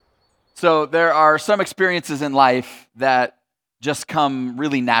So there are some experiences in life that just come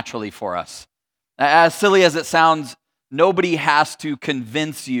really naturally for us. As silly as it sounds, nobody has to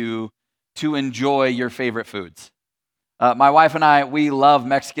convince you to enjoy your favorite foods. My wife and I, we love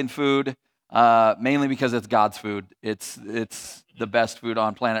Mexican food, mainly because it's God's food. It's the best food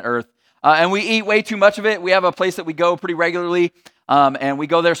on planet Earth. And we eat way too much of it. We have a place that we go pretty regularly, and we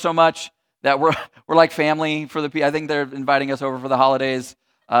go there so much that we're like family for the people. I think they're inviting us over for the holidays,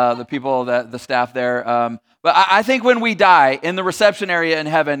 the staff there. But I think when we die in the reception area in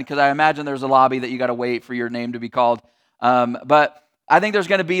heaven, because I imagine there's a lobby that you got to wait for your name to be called. But I think there's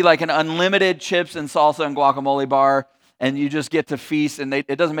going to be like an unlimited chips and salsa and guacamole bar, and you just get to feast, and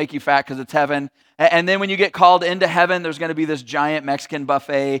it doesn't make you fat because it's heaven. And then when you get called into heaven, there's going to be this giant Mexican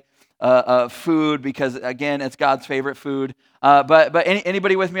buffet of food because, again, it's God's favorite food. But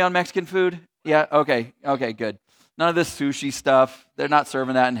anybody with me on Mexican food? Yeah? Okay, good. None of this sushi stuff. They're not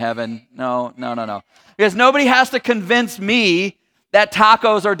serving that in heaven. No. Because nobody has to convince me that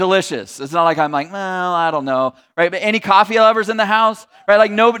tacos are delicious. It's not like I'm like, well, I don't know, right? But any coffee lovers in the house, right?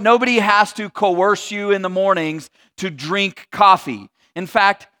 Like nobody has to coerce you in the mornings to drink coffee. In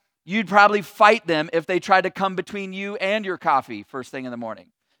fact, you'd probably fight them if they tried to come between you and your coffee first thing in the morning.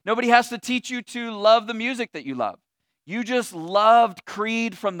 Nobody has to teach you to love the music that you love. You just loved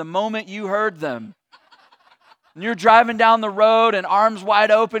Creed from the moment you heard them. And you're driving down the road and Arms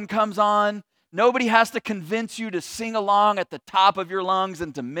Wide Open comes on. Nobody has to convince you to sing along at the top of your lungs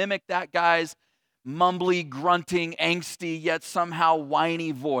and to mimic that guy's mumbly, grunting, angsty, yet somehow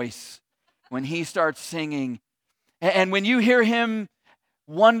whiny voice when he starts singing. And when you hear him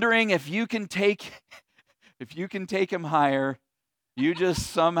wondering if you can take him higher, you just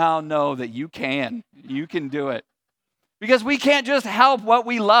somehow know that you can do it. Because we can't just help what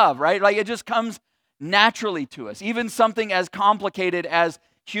we love, right? Like it just comes naturally to us. Even something as complicated as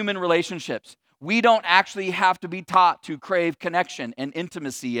human relationships. We don't actually have to be taught to crave connection and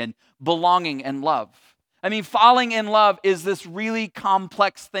intimacy and belonging and love. I mean, falling in love is this really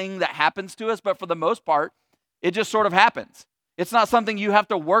complex thing that happens to us, but for the most part, it just sort of happens. It's not something you have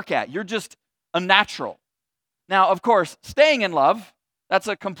to work at. You're just a natural. Now, of course, staying in love, that's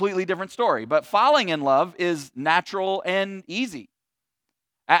a completely different story, but falling in love is natural and easy.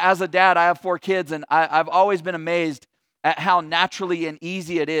 As a dad, I have 4 kids, and I've always been amazed at how naturally and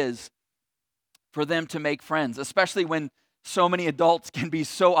easy it is for them to make friends, especially when so many adults can be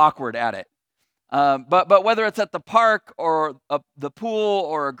so awkward at it. But whether it's at the park or the pool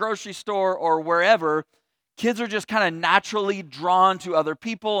or a grocery store or wherever, kids are just kind of naturally drawn to other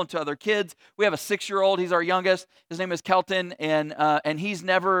people and to other kids. We have a 6-year-old. He's our youngest. His name is Kelton, and he's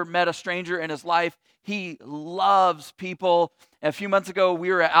never met a stranger in his life. He loves people. A few months ago,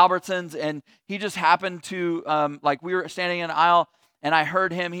 we were at Albertsons, and he just happened to, we were standing in an aisle, and I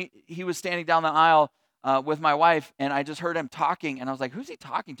heard him. He was standing down the aisle with my wife, and I just heard him talking, and I was like, who's he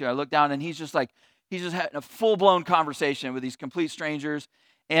talking to? I looked down, and he's just having a full-blown conversation with these complete strangers,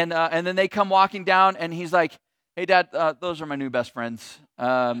 and then they come walking down, and he's like, hey, Dad, those are my new best friends.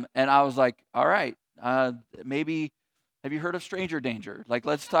 And I was like, all right, maybe, have you heard of stranger danger? Like,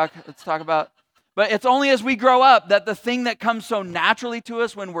 let's talk about... But it's only as we grow up that the thing that comes so naturally to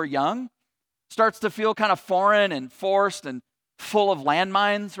us when we're young starts to feel kind of foreign and forced and full of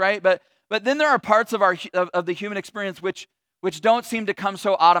landmines, right? But then there are parts of the human experience which don't seem to come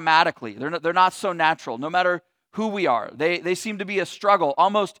so automatically. They're not so natural, no matter who we are. They seem to be a struggle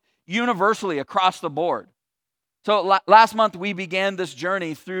almost universally across the board. So last month we began this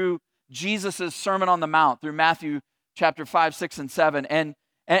journey through Jesus' Sermon on the Mount, through Matthew chapter 5, 6, and 7. And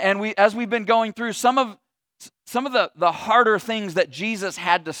as we've been going through some of the harder things that Jesus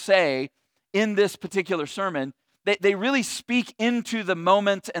had to say in this particular sermon, they really speak into the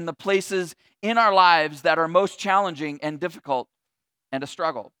moments and the places in our lives that are most challenging and difficult and a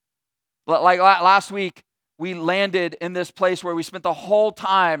struggle. Like last week, we landed in this place where we spent the whole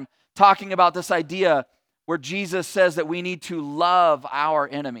time talking about this idea where Jesus says that we need to love our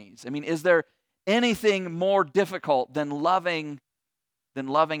enemies. I mean, is there anything more difficult than loving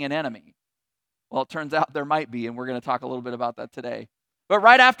an enemy? Well, it turns out there might be, and we're going to talk a little bit about that today. But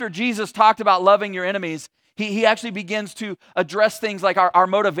right after Jesus talked about loving your enemies, he actually begins to address things like our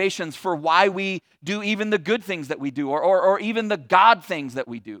motivations for why we do even the good things that we do, or even the God things that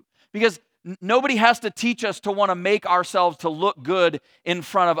we do. Because nobody has to teach us to want to make ourselves to look good in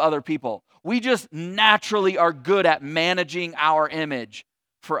front of other people. We just naturally are good at managing our image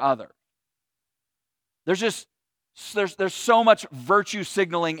for others. There's so much virtue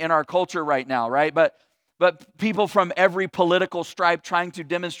signaling in our culture right now, right? But people from every political stripe trying to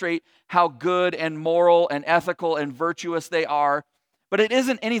demonstrate how good and moral and ethical and virtuous they are. but it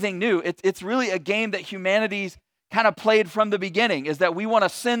isn't anything new. It's really a game that humanity's kind of played from the beginning, is that we want to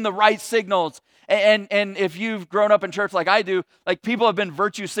send the right signals. And if you've grown up in church like I do, like people have been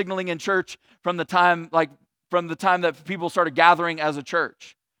virtue signaling in church from the time that people started gathering as a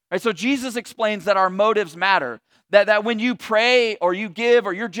church. Right? So Jesus explains that our motives matter. That when you pray or you give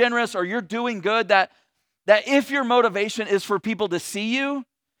or you're generous or you're doing good, that if your motivation is for people to see you,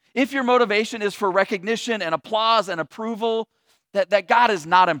 if your motivation is for recognition and applause and approval, that God is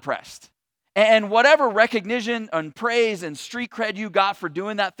not impressed. And whatever recognition and praise and street cred you got for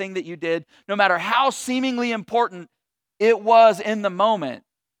doing that thing that you did, no matter how seemingly important it was in the moment,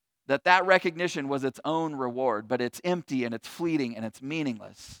 that recognition was its own reward, but it's empty and it's fleeting and it's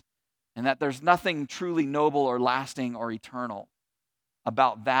meaningless. And that there's nothing truly noble or lasting or eternal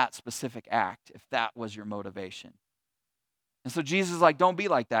about that specific act if that was your motivation. And so Jesus is like, don't be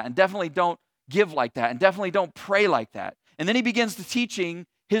like that, and definitely don't give like that, and definitely don't pray like that. And then he begins to teaching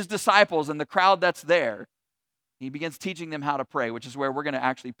his disciples and the crowd that's there. He begins teaching them how to pray, which is where we're going to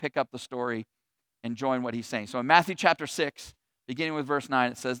actually pick up the story and join what he's saying. So in Matthew chapter 6, beginning with verse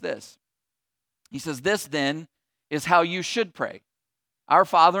 9, it says this. He says, "This then is how you should pray. Our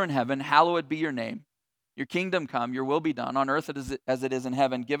Father in heaven, hallowed be your name. Your kingdom come, your will be done on earth as it is in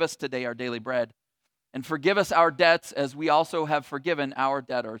heaven. Give us today our daily bread. And forgive us our debts as we also have forgiven our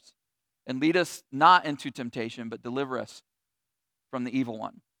debtors. And lead us not into temptation, but deliver us from the evil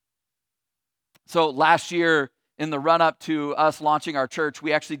one." So last year, in the run-up to us launching our church,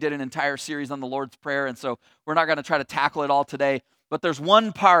 we actually did an entire series on the Lord's Prayer, and so we're not going to try to tackle it all today, but there's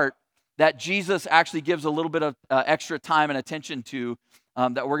one part that Jesus actually gives a little bit of extra time and attention to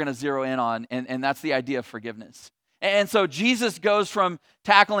that we're going to zero in on, and that's the idea of forgiveness. And so Jesus goes from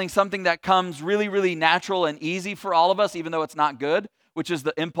tackling something that comes really, really natural and easy for all of us, even though it's not good, which is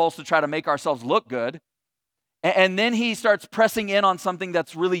the impulse to try to make ourselves look good. And then he starts pressing in on something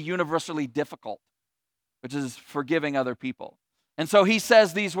that's really universally difficult, which is forgiving other people. And so he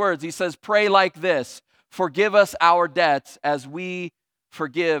says these words. He says, "Pray like this, forgive us our debts as we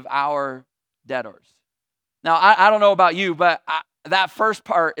forgive our debtors." Now, I don't know about you, but that first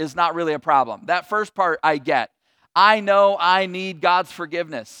part is not really a problem. That first part I get. I know I need God's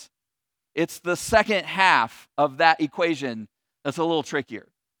forgiveness. It's the second half of that equation that's a little trickier.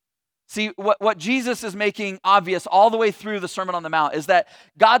 See, what Jesus is making obvious all the way through the Sermon on the Mount is that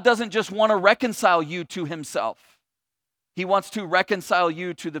God doesn't just want to reconcile you to himself. He wants to reconcile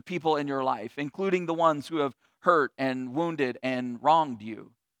you to the people in your life, including the ones who have hurt and wounded and wronged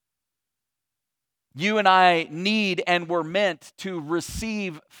you. You and I need and were meant to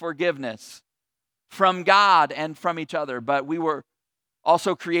receive forgiveness from God and from each other, but we were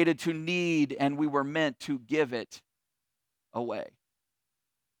also created to need and we were meant to give it away.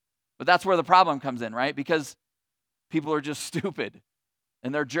 But that's where the problem comes in, right? Because people are just stupid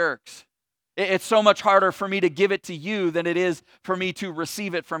and they're jerks. It's so much harder for me to give it to you than it is for me to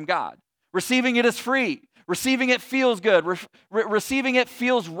receive it from God. Receiving it is free. Receiving it feels good. Receiving it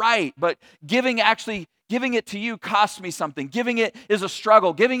feels right. But giving it to you costs me something. Giving it is a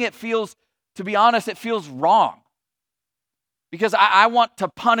struggle. Giving it feels, to be honest, it feels wrong. Because I want to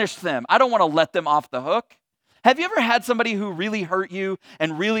punish them. I don't want to let them off the hook. Have you ever had somebody who really hurt you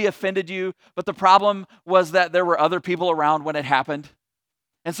and really offended you, but the problem was that there were other people around when it happened?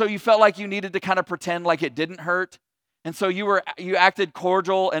 And so you felt like you needed to kind of pretend like it didn't hurt. And so you acted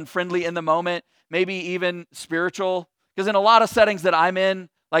cordial and friendly in the moment, maybe even spiritual. Because in a lot of settings that I'm in,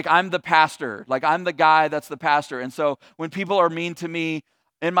 like I'm the pastor, like I'm the guy that's the pastor. And so when people are mean to me,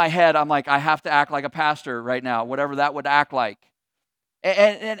 in my head, I'm like, I have to act like a pastor right now, whatever that would act like.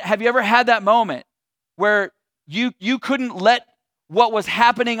 And have you ever had that moment where you couldn't let what was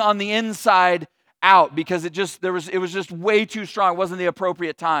happening on the inside out because it was just way too strong. It wasn't the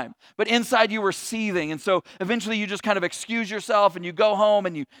appropriate time. But inside you were seething. And so eventually you just kind of excuse yourself and you go home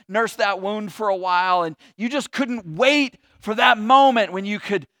and you nurse that wound for a while. And you just couldn't wait for that moment when you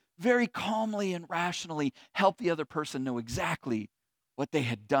could very calmly and rationally help the other person know exactly what they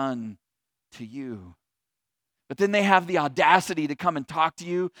had done to you. But then they have the audacity to come and talk to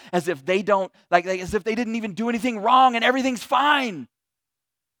you as if they as if they didn't even do anything wrong and everything's fine.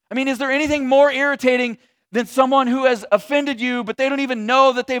 I mean, is there anything more irritating than someone who has offended you, but they don't even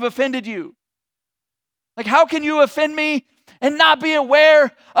know that they've offended you? Like, how can you offend me and not be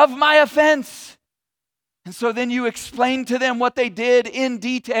aware of my offense? And so then you explain to them what they did in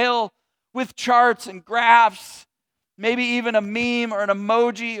detail with charts and graphs, maybe even a meme or an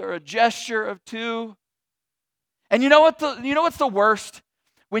emoji or a gesture of two. And you know what's the worst?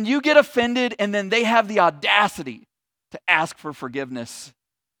 When you get offended and then they have the audacity to ask for forgiveness.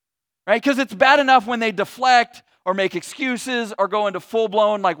 Right? Because it's bad enough when they deflect or make excuses or go into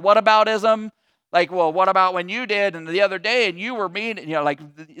full-blown like whataboutism. Like, well, what about when you did and the other day and you were mean? Like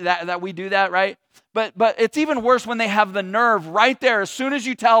that we do that, right? But it's even worse when they have the nerve right there as soon as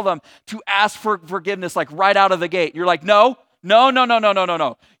you tell them to ask for forgiveness, like right out of the gate. You're like, no.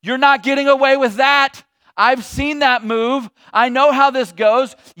 You're not getting away with that. I've seen that move. I know how this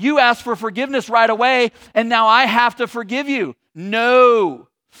goes. You ask for forgiveness right away, and now I have to forgive you. No,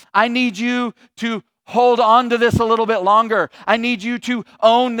 I need you to hold on to this a little bit longer. I need you to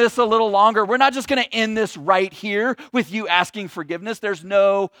own this a little longer. We're not just going to end this right here with you asking forgiveness. There's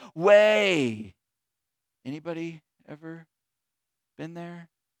no way. Anybody ever been there?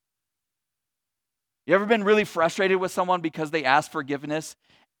 You ever been really frustrated with someone because they asked forgiveness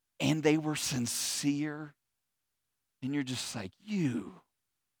and they were sincere? And you're just like, you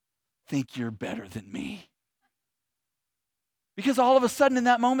think you're better than me. Because all of a sudden in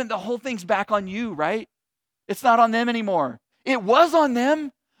that moment, the whole thing's back on you, right? It's not on them anymore. It was on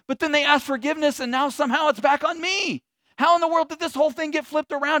them, but then they asked forgiveness and now somehow it's back on me. How in the world did this whole thing get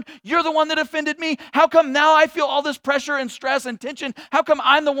flipped around? You're the one that offended me. How come now I feel all this pressure and stress and tension? How come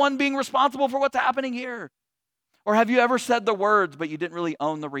I'm the one being responsible for what's happening here? Or have you ever said the words, but you didn't really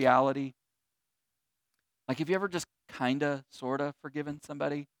own the reality? Like, have you ever just kind of, sort of forgiven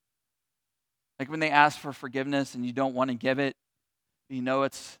somebody? Like when they ask for forgiveness and you don't want to give it, you know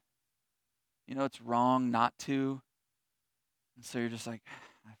it's wrong not to. And so you're just like,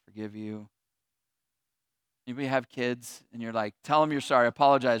 I forgive you. Anybody have kids and you're like, tell them you're sorry,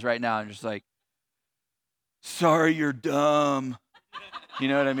 apologize right now. And you're just like, sorry, you're dumb. You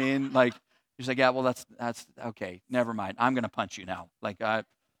know what I mean? Like, you're just like, yeah, well, that's okay. Never mind. I'm going to punch you now.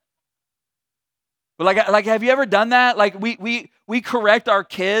 But have you ever done that? Like we correct our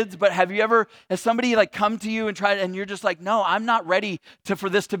kids, but has somebody like come to you and you're just like, no, I'm not ready for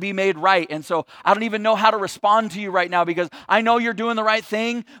this to be made right. And so I don't even know how to respond to you right now because I know you're doing the right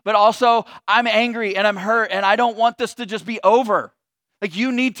thing, but also I'm angry and I'm hurt and I don't want this to just be over. Like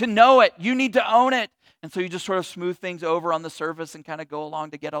you need to know it. You need to own it. And so you just sort of smooth things over on the surface and kind of go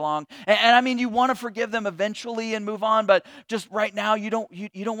along to get along. And I mean, you want to forgive them eventually and move on, but just right now, you don't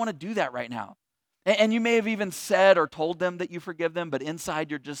want to do that right now. And you may have even said or told them that you forgive them, but inside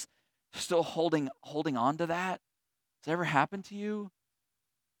you're just still holding on to that. Has that ever happened to you?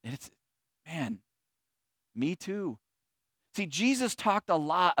 Man, me too. See, Jesus talked a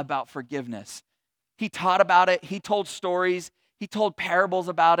lot about forgiveness. He taught about it. He told stories. He told parables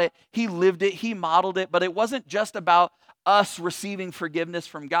about it. He lived it. He modeled it. But it wasn't just about us receiving forgiveness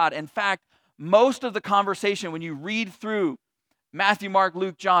from God. In fact, most of the conversation, when you read through Matthew, Mark,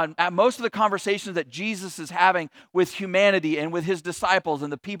 Luke, John, most of the conversations that Jesus is having with humanity and with his disciples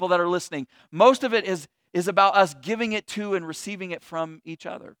and the people that are listening, most of it is about us giving it to and receiving it from each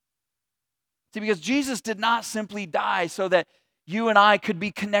other. See, because Jesus did not simply die so that you and I could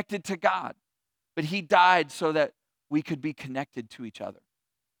be connected to God, but he died so that we could be connected to each other.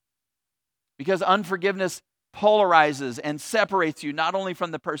 Because unforgiveness polarizes and separates you not only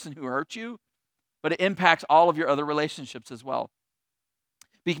from the person who hurt you, but it impacts all of your other relationships as well.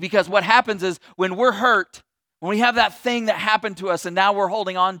 Because what happens is when we're hurt, when we have that thing that happened to us and now we're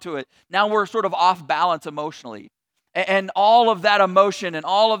holding on to it, now we're sort of off balance emotionally. And all of that emotion and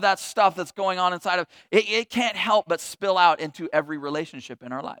all of that stuff that's going on inside of it can't help but spill out into every relationship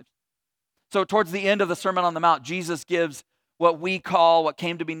in our lives. So towards the end of the Sermon on the Mount, Jesus gives what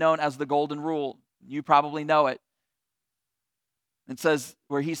came to be known as the Golden Rule. You probably know it. It says,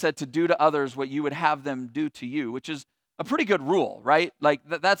 where he said to do to others what you would have them do to you, which is a pretty good rule, right? Like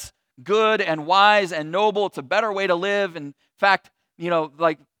that's good and wise and noble. It's a better way to live. In fact,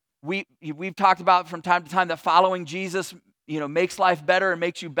 like we've talked about from time to time that following Jesus, makes life better and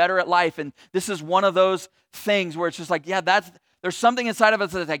makes you better at life. And this is one of those things where it's just like, yeah, there's something inside of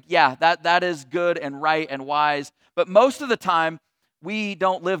us that's like, yeah, that is good and right and wise. But most of the time, we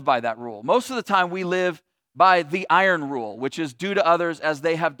don't live by that rule. Most of the time, we live by the iron rule, which is do to others as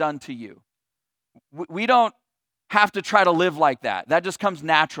they have done to you. We don't have to try to live like that. That just comes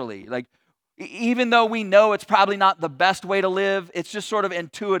naturally. Like, even though we know it's probably not the best way to live, it's just sort of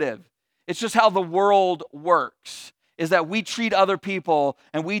intuitive. It's just how the world works, is that we treat other people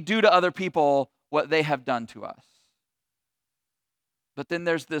and we do to other people what they have done to us. But then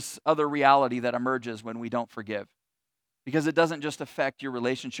there's this other reality that emerges when we don't forgive, because it doesn't just affect your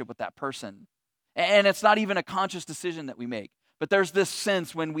relationship with that person. And it's not even a conscious decision that we make. But there's this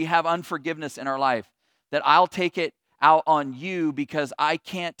sense when we have unforgiveness in our life that I'll take it out on you because I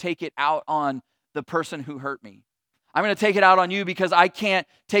can't take it out on the person who hurt me. I'm going to take it out on you because I can't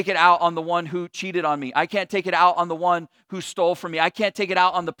take it out on the one who cheated on me. I can't take it out on the one who stole from me. I can't take it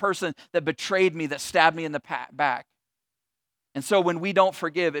out on the person that betrayed me, that stabbed me in the back. And so when we don't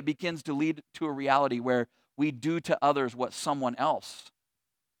forgive, it begins to lead to a reality where we do to others what someone else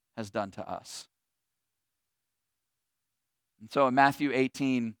has done to us. And so in Matthew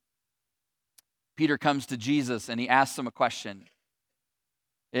 18, Peter comes to Jesus and he asks him a question.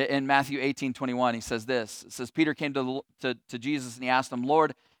 In Matthew 18:21, he says this. It says, Peter came to Jesus and he asked him,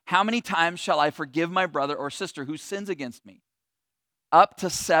 Lord, how many times shall I forgive my brother or sister who sins against me? Up to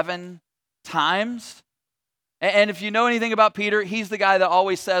 7 times? And if you know anything about Peter, he's the guy that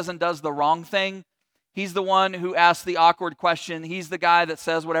always says and does the wrong thing. He's the one who asks the awkward question. He's the guy that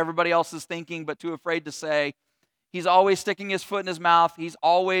says what everybody else is thinking but too afraid to say. He's always sticking his foot in his mouth. He's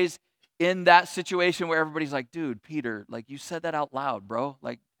always in that situation where everybody's like, dude, Peter, like you said that out loud, bro.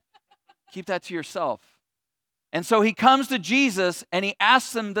 Like, keep that to yourself. And so he comes to Jesus and he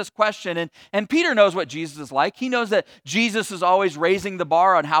asks him this question. And Peter knows what Jesus is like. He knows that Jesus is always raising the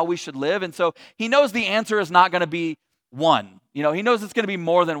bar on how we should live. And so he knows the answer is not going to be one. He knows it's going to be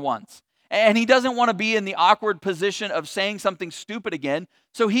more than once. And he doesn't want to be in the awkward position of saying something stupid again.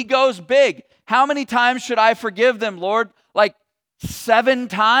 So he goes big. How many times should I forgive them, Lord? Like 7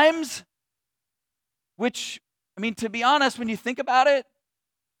 times? Which, I mean, to be honest, when you think about it,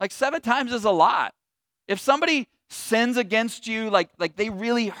 like 7 times is a lot. If somebody sins against you, like they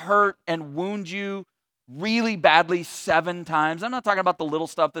really hurt and wound you really badly 7 times. I'm not talking about the little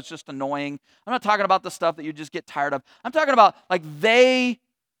stuff that's just annoying. I'm not talking about the stuff that you just get tired of. I'm talking about like they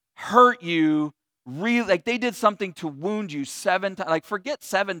hurt you really, like they did something to wound you 7 times. Like forget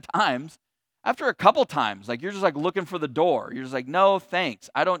 7 times. After a couple times, like you're just like looking for the door. You're just like, no, thanks.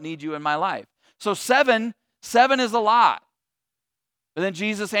 I don't need you in my life. So 7 is a lot. But then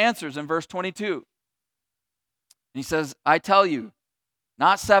Jesus answers in verse 22. And he says, I tell you,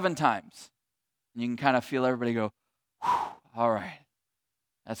 not 7 times. And you can kind of feel everybody go, all right,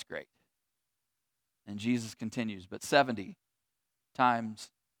 that's great. And Jesus continues, but 70 times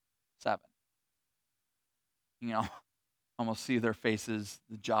 7. Almost see their faces,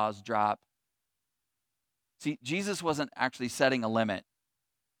 the jaws drop. See, Jesus wasn't actually setting a limit.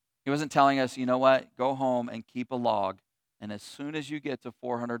 He wasn't telling us, you know what, go home and keep a log, and as soon as you get to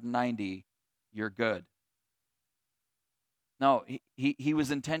 490, you're good. No, he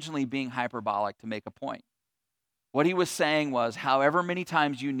was intentionally being hyperbolic to make a point. What he was saying was, however many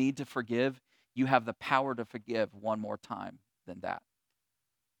times you need to forgive, you have the power to forgive one more time than that.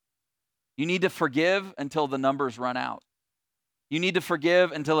 You need to forgive until the numbers run out. You need to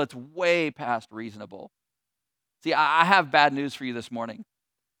forgive until it's way past reasonable. See, I have bad news for you this morning.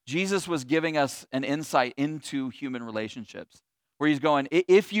 Jesus was giving us an insight into human relationships where he's going,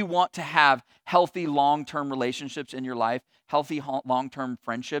 if you want to have healthy long-term relationships in your life, healthy long-term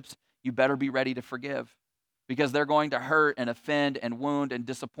friendships, you better be ready to forgive because they're going to hurt and offend and wound and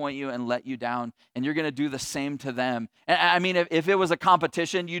disappoint you and let you down, and you're going to do the same to them. And I mean, if it was a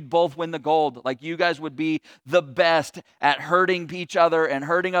competition, you'd both win the gold. Like you guys would be the best at hurting each other and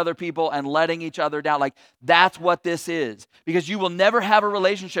hurting other people and letting each other down. Like that's what this is, because you will never have a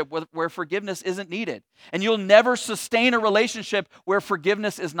relationship where forgiveness isn't needed, and you'll never sustain a relationship where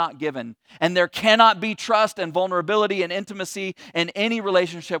forgiveness is not given. And there cannot be trust and vulnerability and intimacy in any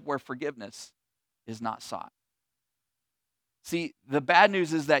relationship where forgiveness is not sought. See, the bad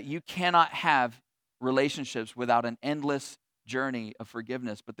news is that you cannot have relationships without an endless journey of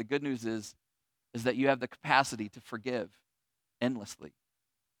forgiveness. But the good news is that you have the capacity to forgive endlessly.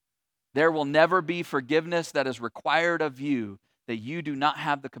 There will never be forgiveness that is required of you that you do not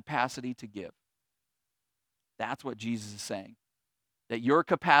have the capacity to give. That's what Jesus is saying. That your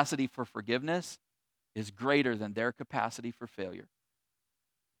capacity for forgiveness is greater than their capacity for failure.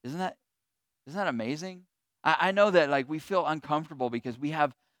 Isn't that amazing? I know that like we feel uncomfortable because we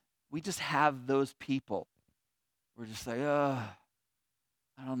just have those people. We're just like, I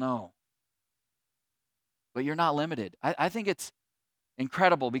don't know. But you're not limited. I think it's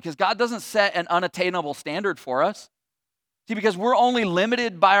incredible because God doesn't set an unattainable standard for us. See, because we're only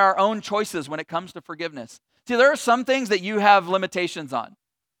limited by our own choices when it comes to forgiveness. See, there are some things that you have limitations on.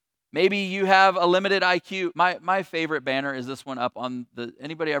 Maybe you have a limited IQ. My favorite banner is this one up on the,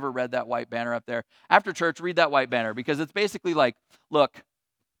 anybody ever read that white banner up there? After church, read that white banner because it's basically like, look,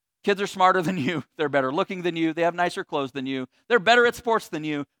 kids are smarter than you. They're better looking than you. They have nicer clothes than you. They're better at sports than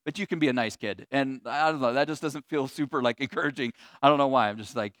you, but you can be a nice kid. And I don't know, that just doesn't feel super like encouraging. I don't know why. I'm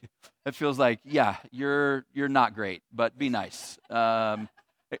just like, it feels like, yeah, you're not great, but be nice.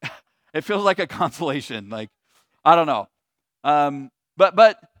 It feels like a consolation. Like, I don't know.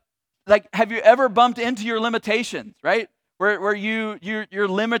 But Like, have you ever bumped into your limitations, right? Where you're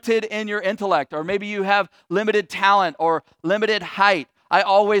limited in your intellect, or maybe you have limited talent or limited height. I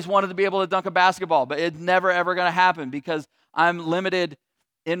always wanted to be able to dunk a basketball, but it's never ever going to happen because I'm limited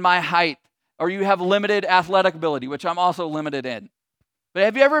in my height. Or you have limited athletic ability, which I'm also limited in. But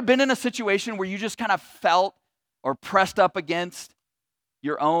have you ever been in a situation where you just kind of felt or pressed up against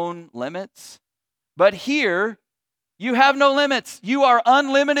your own limits? But here, you have no limits. You are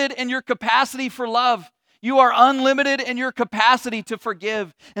unlimited in your capacity for love. You are unlimited in your capacity to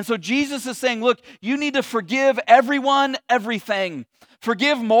forgive. And so Jesus is saying, look, you need to forgive everyone, everything.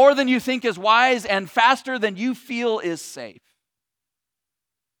 Forgive more than you think is wise and faster than you feel is safe.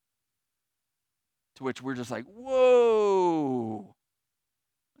 To which we're just like, whoa,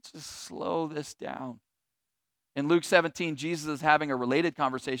 let's just slow this down. In Luke 17, Jesus is having a related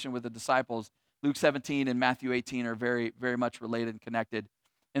conversation with the disciples. Luke 17 and Matthew 18 are very, very much related and connected.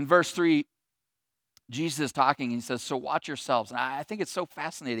 In verse 3, Jesus is talking and he says, so watch yourselves. And I think it's so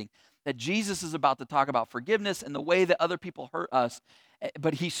fascinating that Jesus is about to talk about forgiveness and the way that other people hurt us,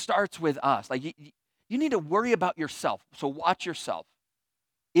 but he starts with us. Like, you need to worry about yourself, so watch yourself.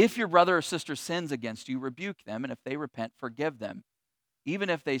 If your brother or sister sins against you, rebuke them, and if they repent, forgive them. Even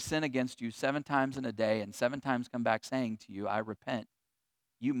if they sin against you 7 times in a day and 7 times come back saying to you, I repent,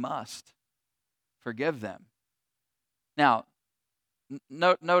 you must forgive them. Now,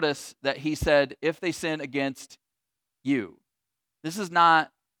 notice that he said, if they sin against you. This is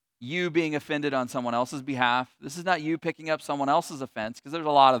not you being offended on someone else's behalf. This is not you picking up someone else's offense, because there's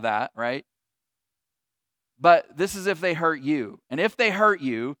a lot of that, right? But this is if they hurt you. And if they hurt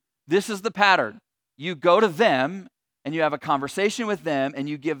you, this is the pattern. You go to them and you have a conversation with them and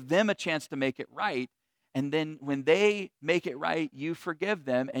you give them a chance to make it right. And then when they make it right, you forgive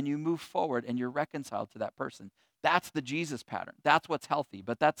them and you move forward and you're reconciled to that person. That's the Jesus pattern. That's what's healthy.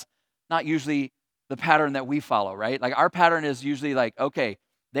 But that's not usually the pattern that we follow, right? Like, our pattern is usually like, okay,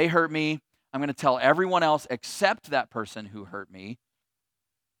 they hurt me. I'm going to tell everyone else except that person who hurt me.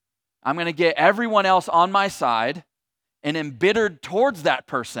 I'm going to get everyone else on my side and embittered towards that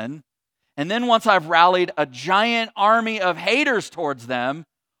person. And then once I've rallied a giant army of haters towards them,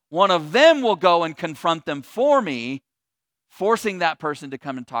 one of them will go and confront them for me, forcing that person to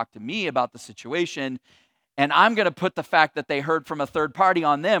come and talk to me about the situation. And I'm going to put the fact that they heard from a third party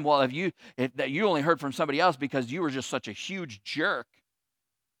on them. Well, if you only heard from somebody else because you were just such a huge jerk.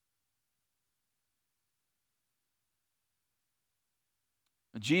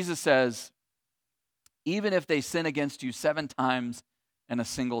 Jesus says, even if they sin against you 7 times in a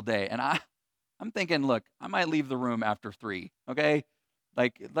single day. And I'm thinking, look, I might leave the room after 3, okay?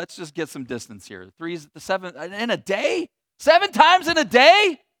 Like, let's just get some distance here. 3's the 7 in a day? 7 times in a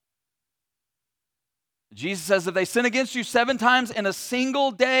day? Jesus says if they sin against you 7 times in a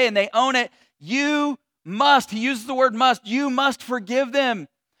single day and they own it, you must, he uses the word must, you must forgive them.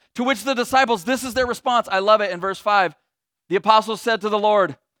 To which the disciples, this is their response. I love it in verse 5. The apostles said to the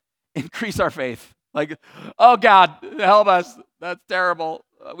Lord, increase our faith. Like, oh God, help us. That's terrible.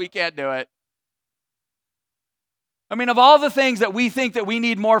 We can't do it. I mean, of all the things that we think that we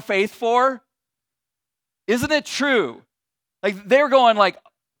need more faith for, isn't it true? Like, they're going like,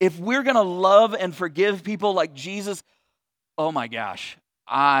 if we're going to love and forgive people like Jesus, oh my gosh,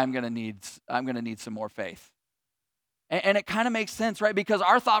 I'm going to need some more faith. And it kind of makes sense, right? Because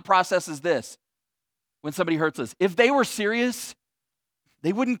our thought process is this. When somebody hurts us, if they were serious,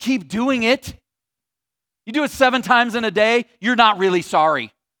 they wouldn't keep doing it. You do it 7 times in a day, you're not really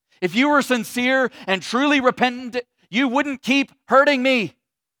sorry. If you were sincere and truly repentant, you wouldn't keep hurting me.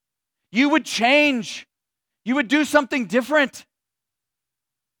 You would change. You would do something different.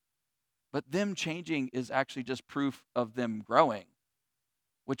 But them changing is actually just proof of them growing,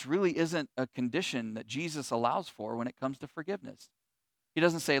 which really isn't a condition that Jesus allows for when it comes to forgiveness. He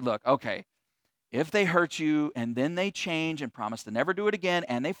doesn't say, look, okay, if they hurt you and then they change and promise to never do it again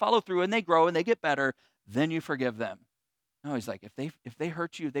and they follow through and they grow and they get better, then you forgive them. No, he's like, if they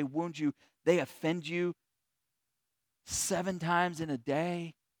hurt you, they wound you, they offend you 7 times in a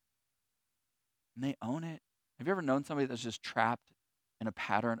day and they own it. Have you ever known somebody that's just trapped in a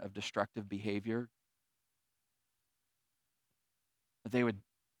pattern of destructive behavior? That they would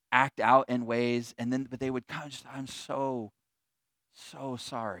act out in ways but they would kind of just, I'm so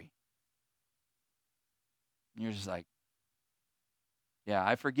sorry. And you're just like, yeah,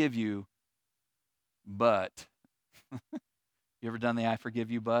 I forgive you, but. You ever done the I forgive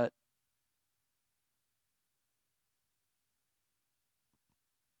you, but?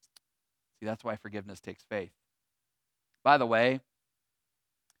 See, that's why forgiveness takes faith. By the way,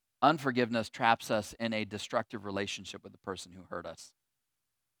 unforgiveness traps us in a destructive relationship with the person who hurt us.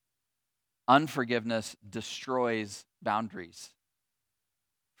 Unforgiveness destroys boundaries.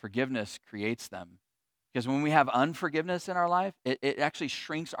 Forgiveness creates them. Because when we have unforgiveness in our life, it actually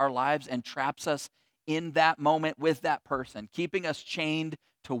shrinks our lives and traps us in that moment with that person, keeping us chained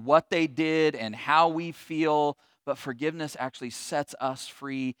to what they did and how we feel. But forgiveness actually sets us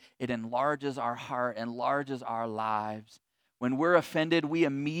free. It enlarges our heart, enlarges our lives. When we're offended, we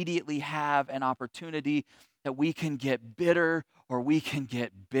immediately have an opportunity that we can get bitter or we can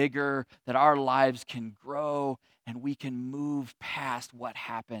get bigger, that our lives can grow and we can move past what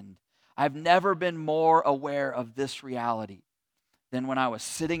happened. I've never been more aware of this reality than when I was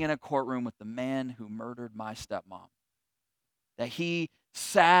sitting in a courtroom with the man who murdered my stepmom. That he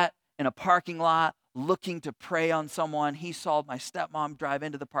sat in a parking lot looking to prey on someone. He saw my stepmom drive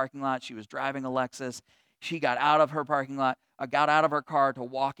into the parking lot. She was driving a Lexus. She got out of her parking lot, got out of her car to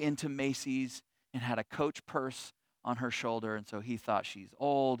walk into Macy's and had a Coach purse on her shoulder. And so he thought, she's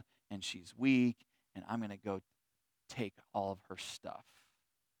old and she's weak, and I'm going to go take all of her stuff.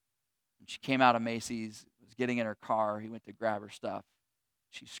 When she came out of Macy's, was getting in her car, he went to grab her stuff.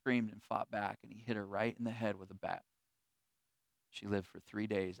 She screamed and fought back, and he hit her right in the head with a bat. She lived for 3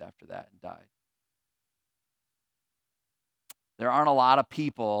 days after that and died. There aren't a lot of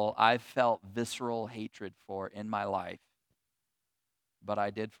people I've felt visceral hatred for in my life, but I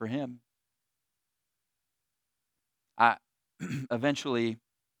did for him. Eventually,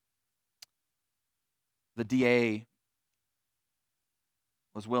 the DA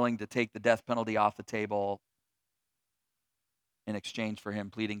was willing to take the death penalty off the table in exchange for him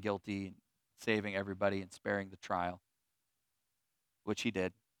pleading guilty and saving everybody and sparing the trial, which he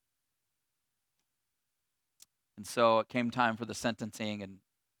did. And so it came time for the sentencing, and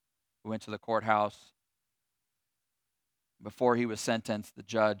we went to the courthouse. Before he was sentenced, the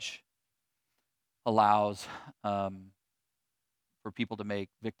judge allows for people to make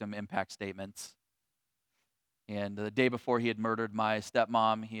victim impact statements. And the day before he had murdered my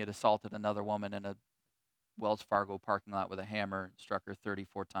stepmom, he had assaulted another woman in a Wells Fargo parking lot with a hammer and struck her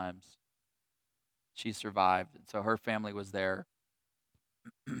 34 times. She survived, and so her family was there.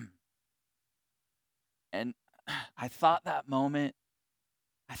 And I thought that moment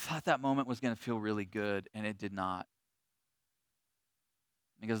was going to feel really good, and it did not.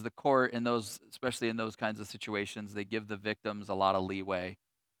 Because the court, especially in those kinds of situations, they give the victims a lot of leeway.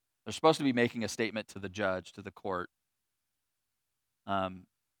 They're supposed to be making a statement to the judge, to the court.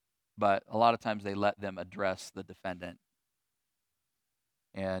 But a lot of times they let them address the defendant.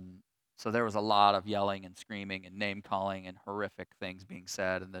 And so there was a lot of yelling and screaming and name-calling and horrific things being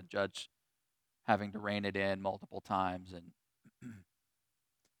said, and the judge having to rein it in multiple times. And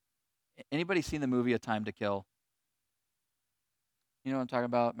anybody seen the movie A Time to Kill? You know what I'm talking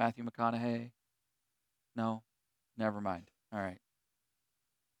about? Matthew McConaughey? No? Never mind. All right.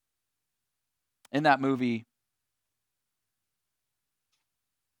 In that movie,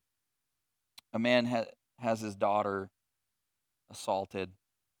 a man has his daughter assaulted,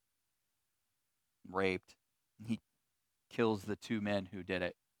 raped. He kills the two men who did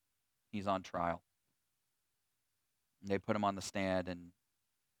it. He's on trial. They put him on the stand, and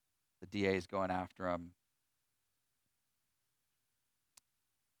the DA is going after him.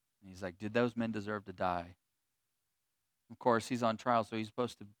 And he's like, did those men deserve to die? Of course, he's on trial, so he's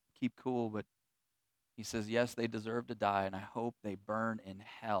supposed to keep cool, but he says, yes, they deserve to die, and I hope they burn in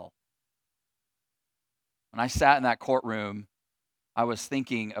hell. When I sat in that courtroom, I was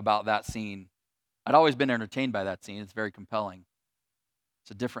thinking about that scene. I'd always been entertained by that scene. It's very compelling.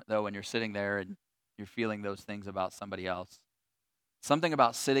 It's different, though, when you're sitting there and you're feeling those things about somebody else. Something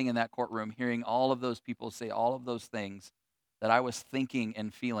about sitting in that courtroom, hearing all of those people say all of those things that I was thinking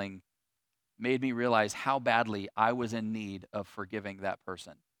and feeling made me realize how badly I was in need of forgiving that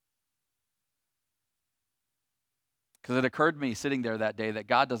person. Because it occurred to me sitting there that day that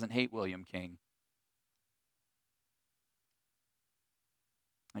God doesn't hate William King.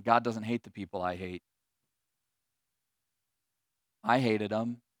 And God doesn't hate the people I hate. I hated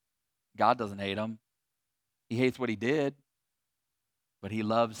him. God doesn't hate him. He hates what he did, but he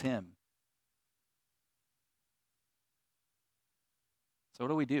loves him. So what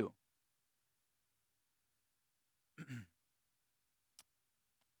do we do?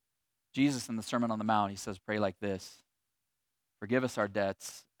 Jesus in the Sermon on the Mount, he says, pray like this. Forgive us our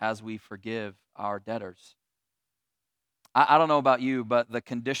debts as we forgive our debtors. I don't know about you, but the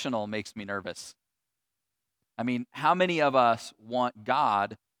conditional makes me nervous. I mean, how many of us want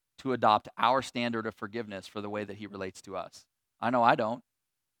God to adopt our standard of forgiveness for the way that he relates to us? I know I don't.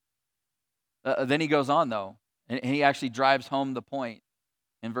 Then he goes on, though, and he actually drives home the point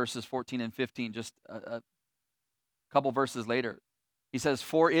in verses 14 and 15, just a couple verses later. He says,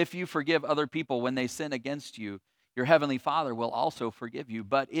 "For if you forgive other people when they sin against you, your heavenly Father will also forgive you.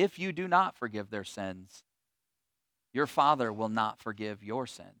 But if you do not forgive their sins, your Father will not forgive your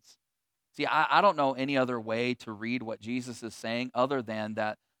sins." See, I don't know any other way to read what Jesus is saying other than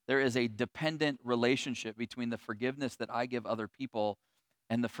that there is a dependent relationship between the forgiveness that I give other people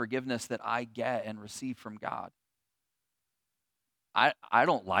and the forgiveness that I get and receive from God. I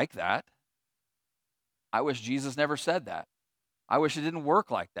don't like that. I wish Jesus never said that. I wish it didn't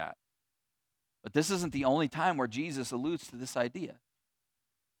work like that. But this isn't the only time where Jesus alludes to this idea.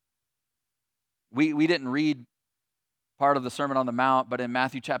 We didn't read part of the Sermon on the Mount, but in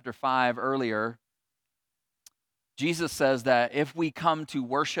Matthew chapter 5 earlier, Jesus says that if we come to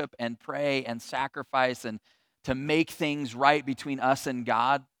worship and pray and sacrifice and to make things right between us and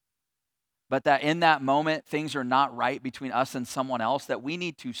God, but that in that moment things are not right between us and someone else, that we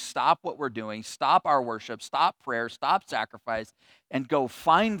need to stop what we're doing, stop our worship, stop prayer, stop sacrifice, and go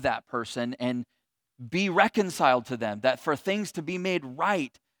find that person and be reconciled to them, that for things to be made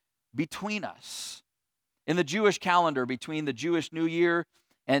right between us. In the Jewish calendar, between the Jewish New Year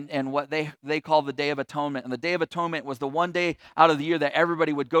and what they call the Day of Atonement. And the Day of Atonement was the one day out of the year that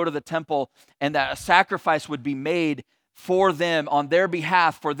everybody would go to the temple and that a sacrifice would be made for them, on their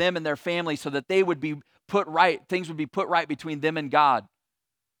behalf, for them and their family, so that they would be put right, things would be put right between them and God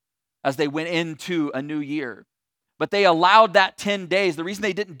as they went into a new year. But they allowed that 10 days. The reason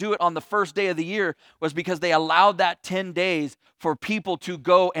they didn't do it on the first day of the year was because they allowed that 10 days for people to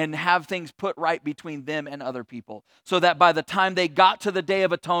go and have things put right between them and other people. So that by the time they got to the Day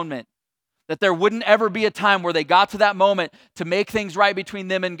of Atonement, that there wouldn't ever be a time where they got to that moment to make things right between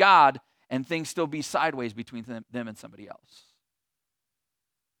them and God and things still be sideways between them and somebody else.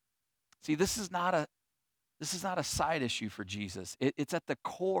 See, this is not a side issue for Jesus. It's at the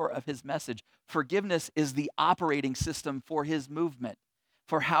core of his message. Forgiveness is the operating system for his movement,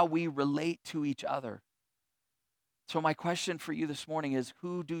 for how we relate to each other. So my question for you this morning is,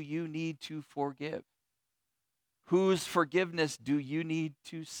 who do you need to forgive? Whose forgiveness do you need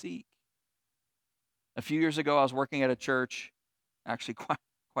to seek? A few years ago, I was working at a church, actually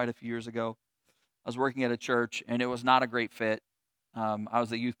quite a few years ago. I was working at a church, and it was not a great fit. I was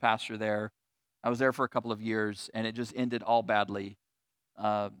the youth pastor there. I was there for a couple of years, and it just ended all badly.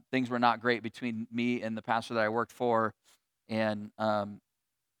 Things were not great between me and the pastor that I worked for, and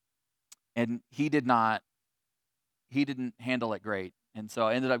he didn't handle it great, and so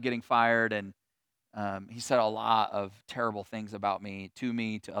I ended up getting fired. And he said a lot of terrible things about me,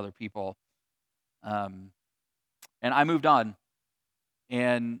 to other people, and I moved on,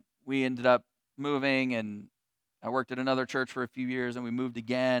 and we ended up moving, and I worked at another church for a few years, and we moved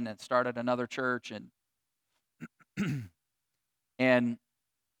again and started another church, and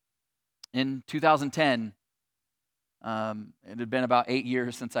in 2010, it had been about 8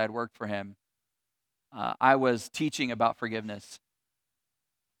 years since I had worked for him. I was teaching about forgiveness.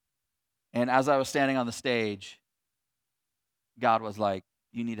 And as I was standing on the stage, God was like,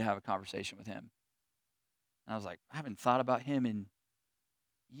 "You need to have a conversation with him." And I was like, "I haven't thought about him in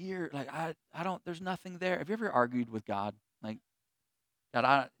years. Like, I don't, there's nothing there." Have you ever argued with God? Like,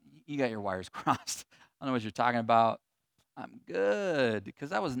 "God, you got your wires crossed. I don't know what you're talking about. I'm good."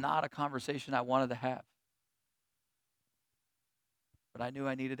 Because that was not a conversation I wanted to have. But I knew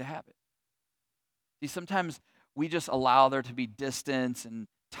I needed to have it. See, sometimes we just allow there to be distance and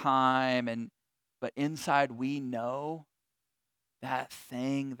time, but inside we know that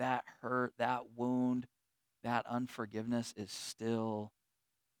thing, that hurt, that wound, that unforgiveness is still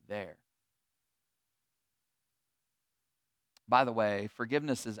there. By the way,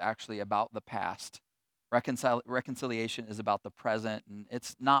 forgiveness is actually about the past. Reconciliation is about the present, and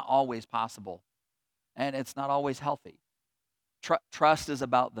it's not always possible, and it's not always healthy. Trust is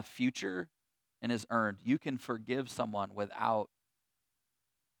about the future and is earned. You can forgive someone without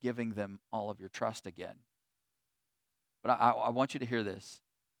giving them all of your trust again. But I want you to hear this.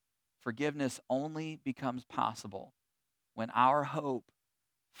 Forgiveness only becomes possible when our hope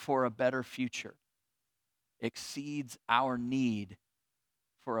for a better future exceeds our need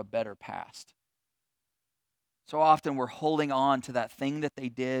for a better past. So often we're holding on to that thing that they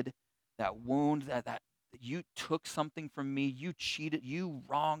did, that wound, that you took something from me, you cheated, you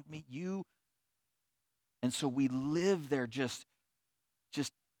wronged me, and so we live there just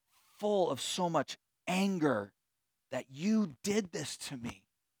full of so much anger that you did this to me.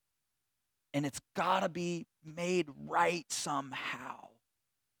 And it's got to be made right somehow.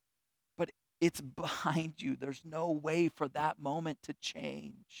 But it's behind you. There's no way for that moment to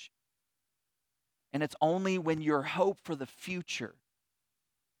change. And it's only when your hope for the future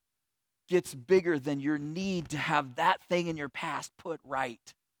gets bigger than your need to have that thing in your past put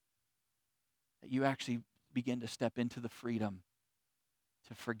right, that you actually begin to step into the freedom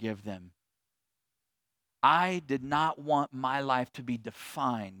to forgive them. I did not want my life to be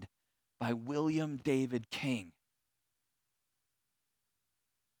defined by William David King.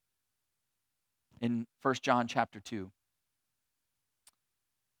 In 1 John chapter 2,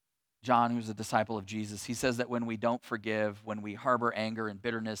 John, who's a disciple of Jesus, he says that when we don't forgive, when we harbor anger and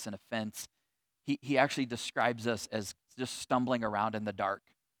bitterness and offense, he actually describes us as just stumbling around in the dark,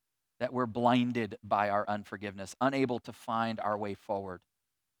 that we're blinded by our unforgiveness, unable to find our way forward.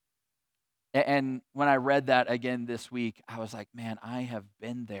 And when I read that again this week, I was like, man, I have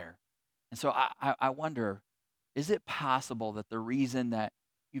been there. And so I wonder, is it possible that the reason that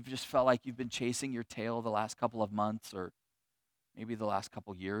you've just felt like you've been chasing your tail the last couple of months or maybe the last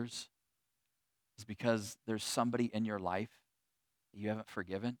couple years is because there's somebody in your life that you haven't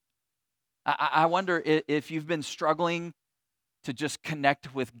forgiven? I wonder if you've been struggling to just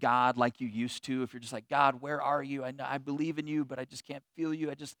connect with God like you used to. If you're just like, God, where are you? I know I believe in you, but I just can't feel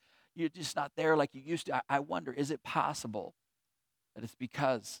you. You're just not there like you used to. I wonder, is it possible that it's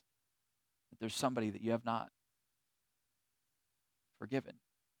because that there's somebody that you have not forgiven?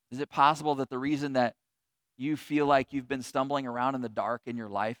 Is it possible that the reason that you feel like you've been stumbling around in the dark in your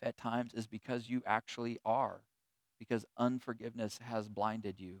life at times is because you actually are, because unforgiveness has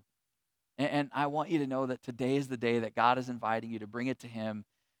blinded you? And I want you to know that today is the day that God is inviting you to bring it to Him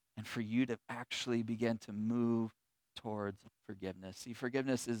and for you to actually begin to move towards forgiveness. See,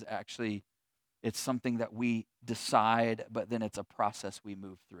 forgiveness is actually, it's something that we decide, but then it's a process we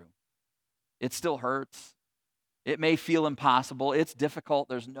move through. It still hurts. It may feel impossible. It's difficult,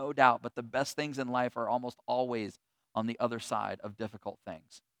 there's no doubt, but the best things in life are almost always on the other side of difficult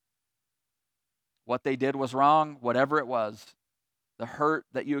things. What they did was wrong, whatever it was. The hurt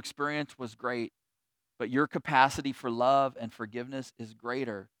that you experienced was great, but your capacity for love and forgiveness is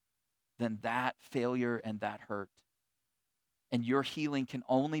greater than that failure and that hurt. And your healing can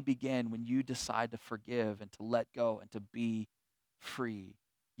only begin when you decide to forgive and to let go and to be free.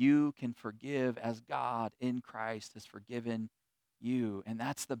 You can forgive as God in Christ has forgiven you. And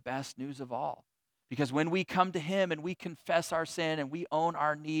that's the best news of all. Because when we come to Him and we confess our sin and we own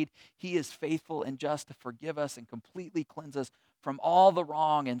our need, He is faithful and just to forgive us and completely cleanse us from all the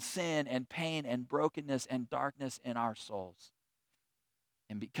wrong and sin and pain and brokenness and darkness in our souls.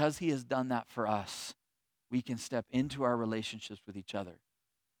 And because He has done that for us, we can step into our relationships with each other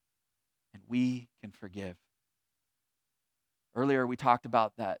and we can forgive. Earlier, we talked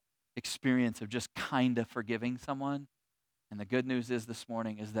about that experience of just kind of forgiving someone. And the good news is this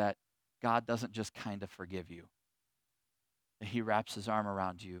morning is that God doesn't just kind of forgive you, that He wraps His arm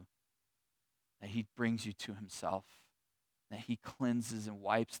around you, that He brings you to Himself, that He cleanses and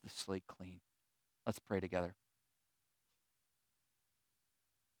wipes the slate clean. Let's pray together.